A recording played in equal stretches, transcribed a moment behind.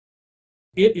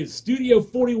It is Studio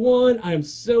 41. I am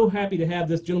so happy to have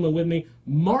this gentleman with me,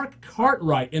 Mark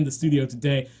Cartwright, in the studio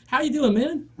today. How you doing,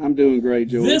 man? I'm doing great,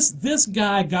 Joey. This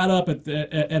guy got up at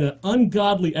an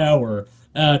ungodly hour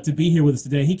to be here with us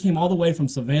today. He came all the way from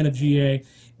Savannah, GA.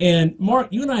 And Mark,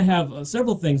 you and I have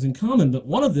several things in common, but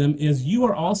one of them is you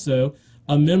are also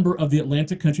a member of the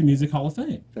Atlanta Country Music Hall of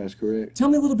Fame. That's correct. Tell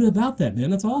me a little bit about that, man.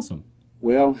 That's awesome.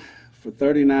 Well, for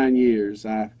 39 years,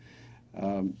 I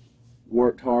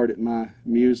worked hard at my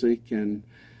music, and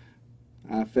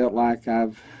I felt like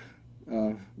I've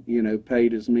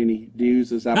paid as many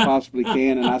dues as I possibly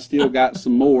can, and I still got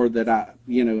some more that I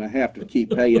have to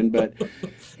keep paying. But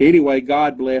anyway,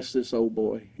 God bless this old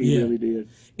boy. He really did.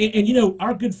 And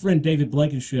our good friend David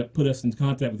Blankenship put us in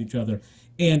contact with each other,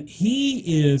 and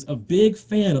he is a big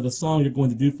fan of the song you're going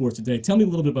to do for us today. Tell me a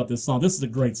little bit about this song. This is a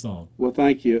great song. Well,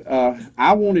 thank you.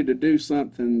 I wanted to do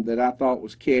something that I thought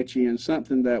was catchy and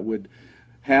something that would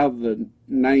have the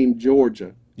name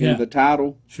Georgia in the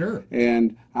title. Sure.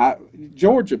 And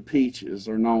Georgia peaches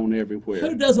are known everywhere.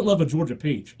 Who doesn't love a Georgia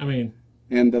peach? I mean,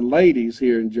 and the ladies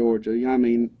here in Georgia, I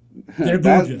mean, they're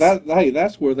gorgeous.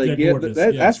 That's where they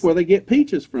that's where they get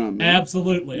peaches from. Man.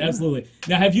 Absolutely, absolutely.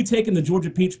 Now, have you taken the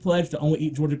Georgia Peach Pledge to only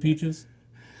eat Georgia peaches?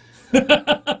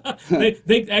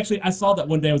 they actually, I saw that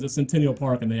one day. I was at Centennial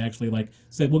Park, and they actually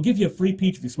said, "We'll give you a free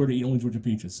peach if you swear to eat only Georgia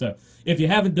peaches." So, if you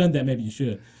haven't done that, maybe you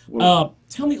should.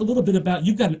 Tell me a little bit about,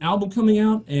 you've got an album coming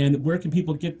out, and where can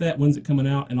people get that? When's it coming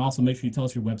out? And also make sure you tell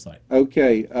us your website.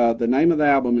 Okay, the name of the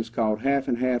album is called Half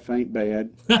and Half Ain't Bad,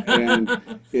 and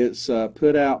it's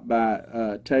put out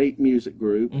by Tate Music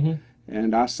Group,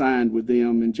 and I signed with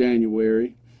them in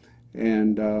January,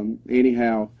 and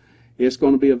anyhow. It's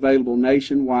going to be available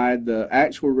nationwide. The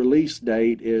actual release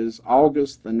date is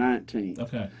August the 19th.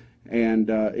 Okay. And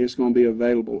it's going to be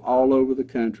available all over the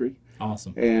country.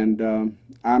 Awesome. And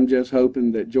I'm just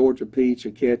hoping that Georgia Peach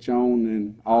will catch on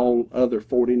in all other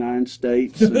 49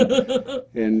 states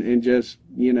and just,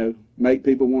 make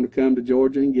people want to come to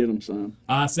Georgia and get them some.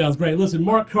 Sounds great. Listen,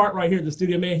 Mark Cartwright here in the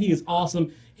studio, man. He is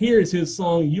awesome. Here is his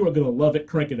song. You are going to love it.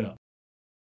 Crank it up.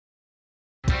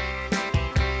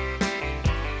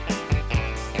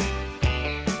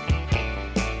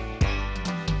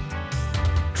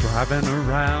 Driving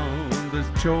around this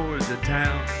Georgia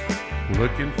town,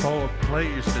 looking for a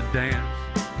place to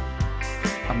dance.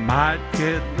 I might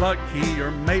get lucky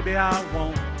or maybe I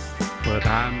won't, but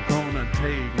I'm gonna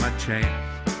take my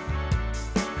chance.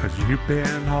 'Cause you've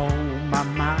been on my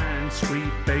mind,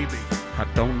 sweet baby, I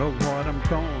don't know what I'm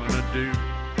gonna do.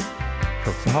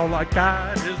 'Cause all I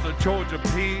got is a Georgia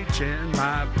peach in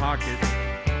my pocket.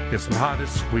 It's not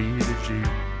as sweet as you.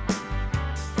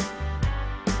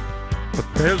 But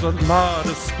there's a lot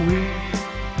of sweet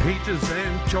peaches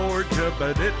in Georgia,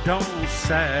 but it don't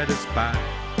satisfy.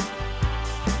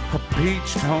 A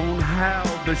peach don't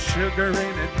have the sugar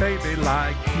in it, baby,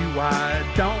 like you I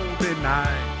don't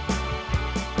deny.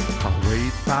 I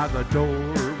wait by the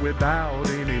door without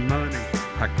any money,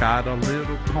 I got a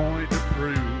little point to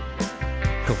prove.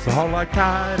 'Cause all I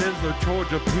got is a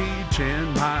Georgia peach in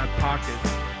my pocket.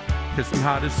 It's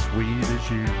not as sweet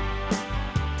as you.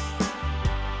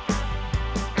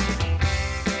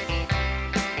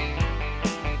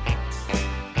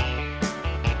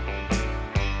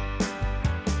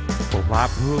 I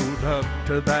pulled up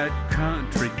to that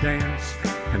country dance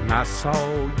and I saw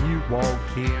you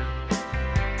walk in.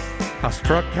 I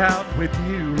struck out with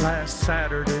you last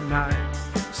Saturday night,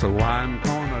 so I'm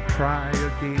gonna try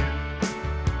again.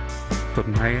 The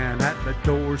man at the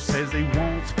door says he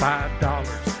wants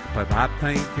 $5, but I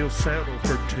think he'll settle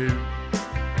for $2.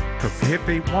 'Cause if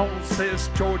he wants this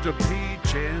Georgia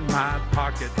peach in my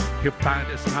pocket, he'll find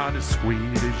it's not as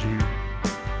sweet as you.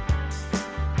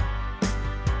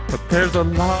 But there's a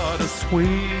lot of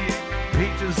sweet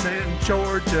peaches in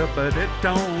Georgia, but it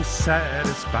don't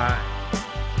satisfy.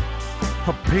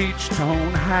 A peach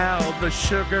don't have the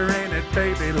sugar in it,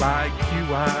 baby, like you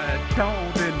I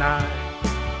don't deny.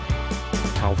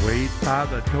 I wait by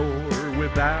the door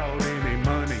without any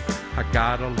money, I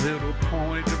got a little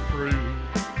point to prove.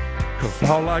 'Cause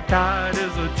all I got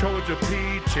is a Georgia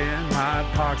peach in my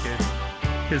pocket.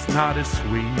 It's not as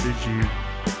sweet as you.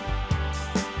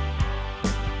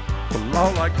 Well,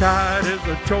 all I got is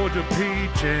a Georgia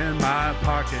peach in my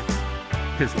pocket.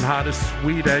 It's not as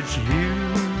sweet as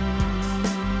you.